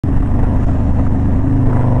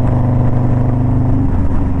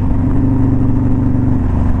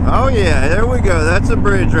yeah, there we go. That's a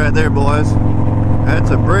bridge right there, boys. That's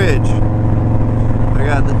a bridge. We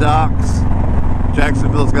got the docks.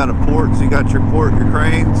 Jacksonville's got a port, so you got your port, your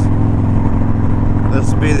cranes.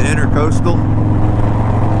 This will be the intercoastal.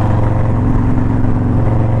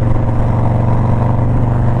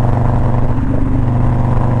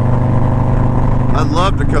 I'd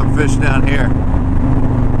love to come fish down here.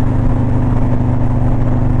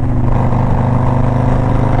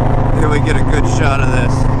 Here we get a good shot of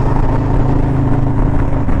this.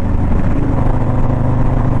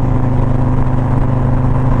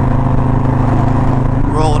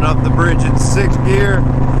 Rolling up the bridge in 6th gear.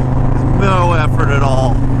 No effort at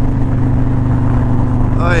all.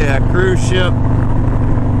 Oh yeah, cruise ship.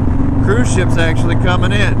 Cruise ship's actually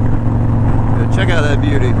coming in. Check out that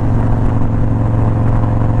beauty.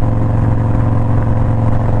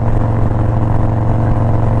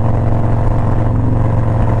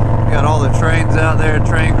 Got all the trains out there,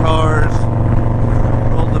 train cars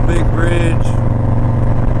on the big bridge.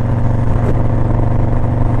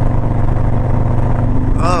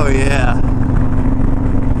 Oh yeah.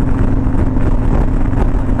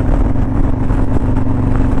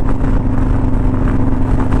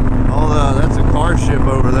 Ship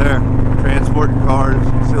over there, transporting cars.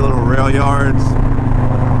 You see little rail yards.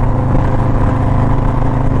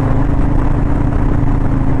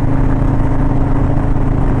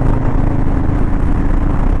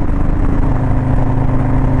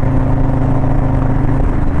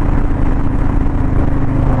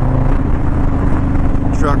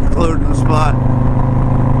 Truck loading the spot.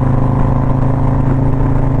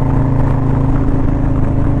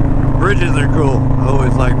 Bridges are cool. I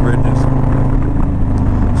always like bridges.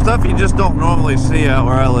 Stuff you just don't normally see out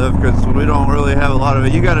where I live because we don't really have a lot of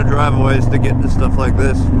it. You got to drive a ways to get to stuff like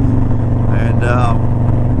this, and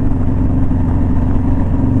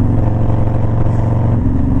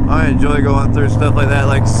I enjoy going through stuff like that.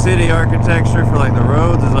 Like city architecture for like the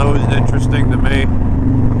roads is always interesting to me.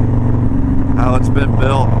 How it's been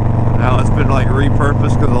built, how it's been like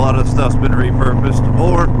repurposed, because a lot of stuff's been repurposed.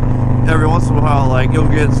 Or every once in a while, like you'll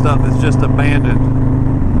get stuff that's just abandoned.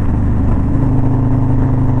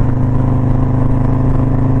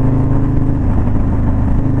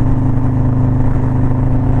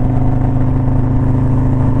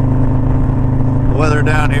 Weather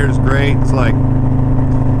down here is great. It's like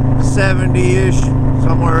 70-ish,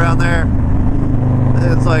 somewhere around there.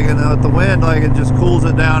 It's like, with the wind, like it just cools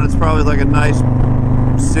it down. It's probably like a nice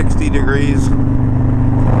 60 degrees. You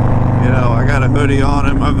know, I got a hoodie on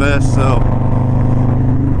and my vest, so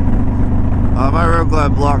my road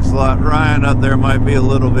glide blocks a lot. Ryan up there might be a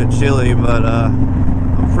little bit chilly, but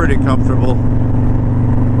I'm pretty comfortable.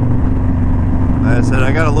 Like I said,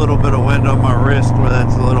 I got a little bit of wind on my wrist where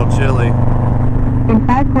that's a little chilly. In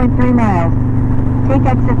 5.3 miles, take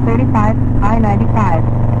exit 35,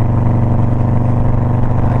 I-95.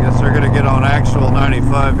 I guess they're going to get on actual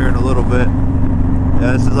 95 here in a little bit.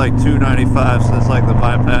 Yeah, this is like 295, so it's like the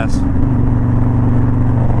bypass.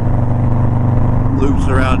 Loops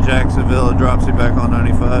around Jacksonville and drops you back on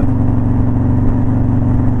 95.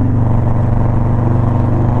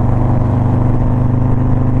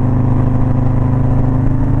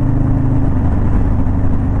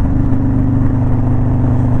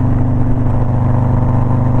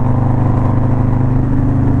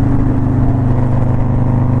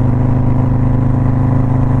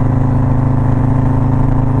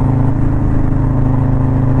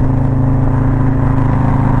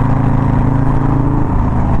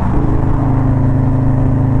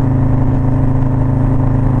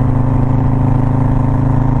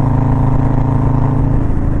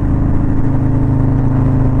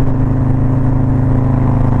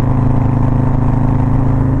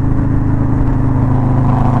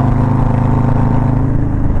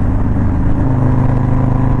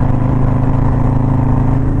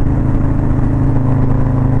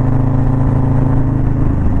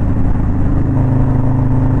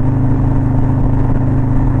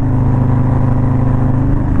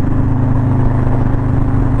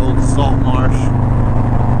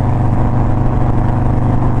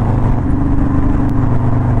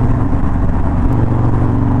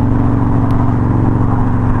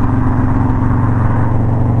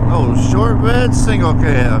 Short bed, single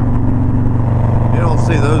cab. You don't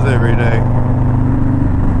see those every day.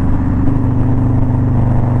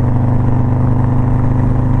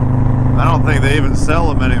 I don't think they even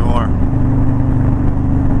sell them anymore.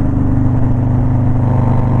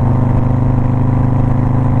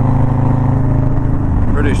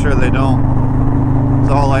 Pretty sure they don't.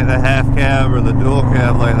 It's all like the half cab or the dual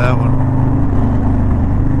cab like that one.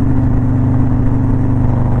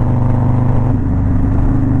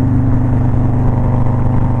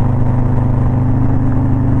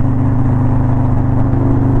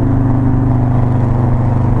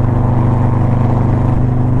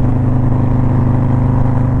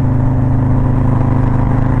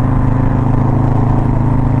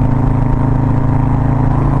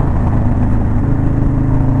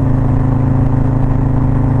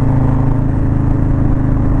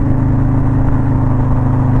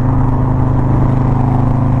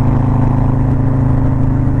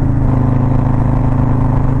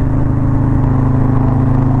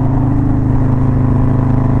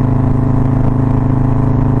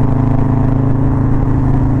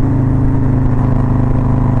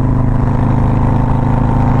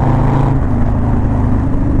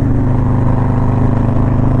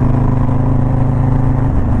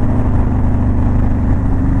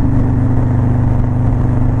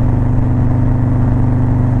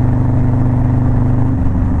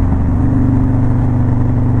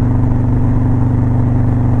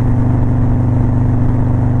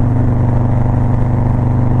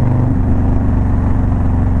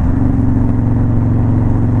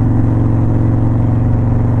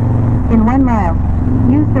 In 1 mile,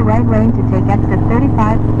 use the right lane to take exit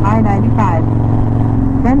 35, I-95.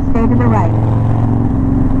 Then stay to the right.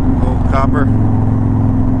 Old copper.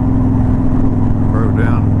 Broke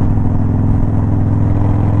down.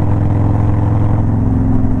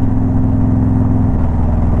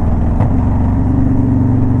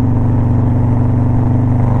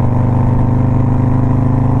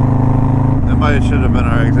 That might should have been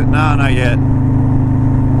our exit. No, not yet.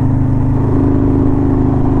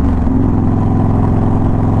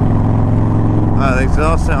 The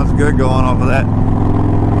exhaust sounds good going off of that.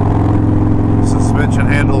 Suspension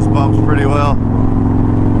handles bumps pretty well.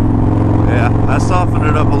 Yeah, I softened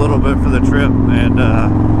it up a little bit for the trip, and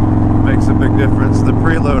makes a big difference. The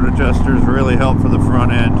preload adjusters really help for the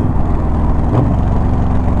front end.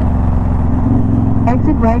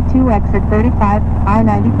 Exit right to exit 35,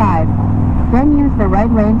 I-95. Then use the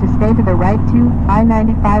right lane to stay to the right to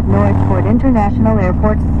I-95 North Fort International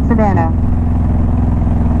Airport, Savannah.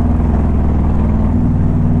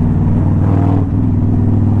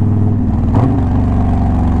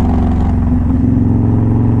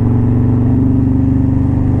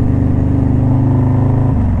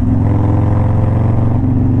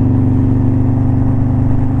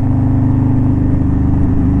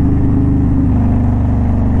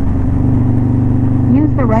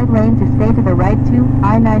 Right lane to stay to the right to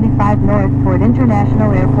I-95 North Fort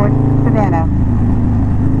International Airport, Savannah.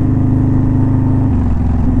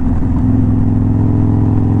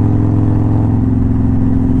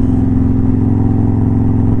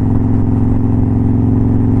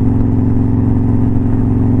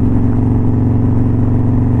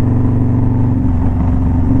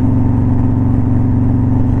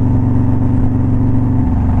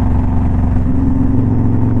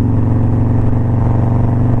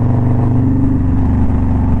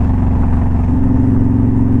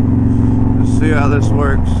 See how this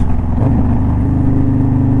works.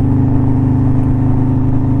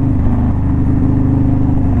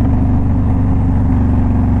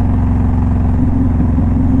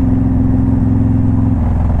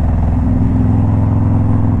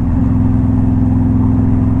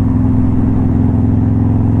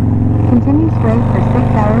 Continue straight for 6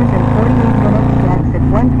 hours and 48 minutes to exit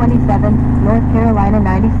 127, North Carolina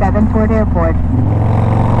 97 toward airport.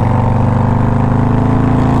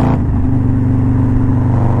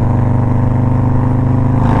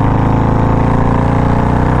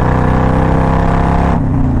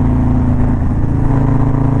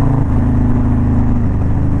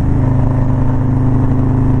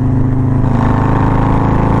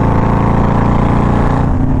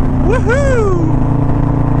 Woohoo!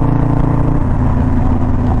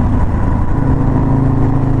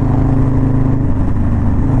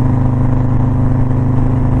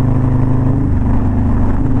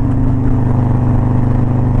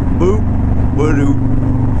 Boop, ba-doop,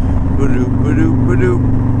 ba-doop, ba-doop, ba-doop.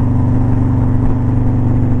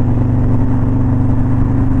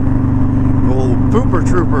 Old pooper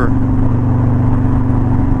trooper.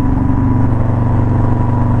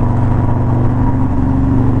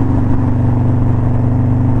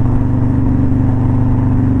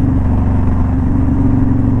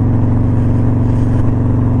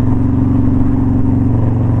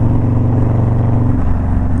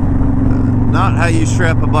 Not how you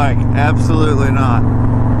strap a bike. Absolutely not.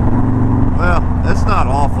 Well, that's not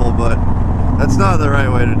awful, but that's not the right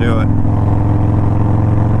way to do it.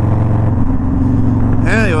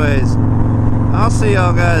 Anyways, I'll see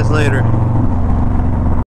y'all guys later.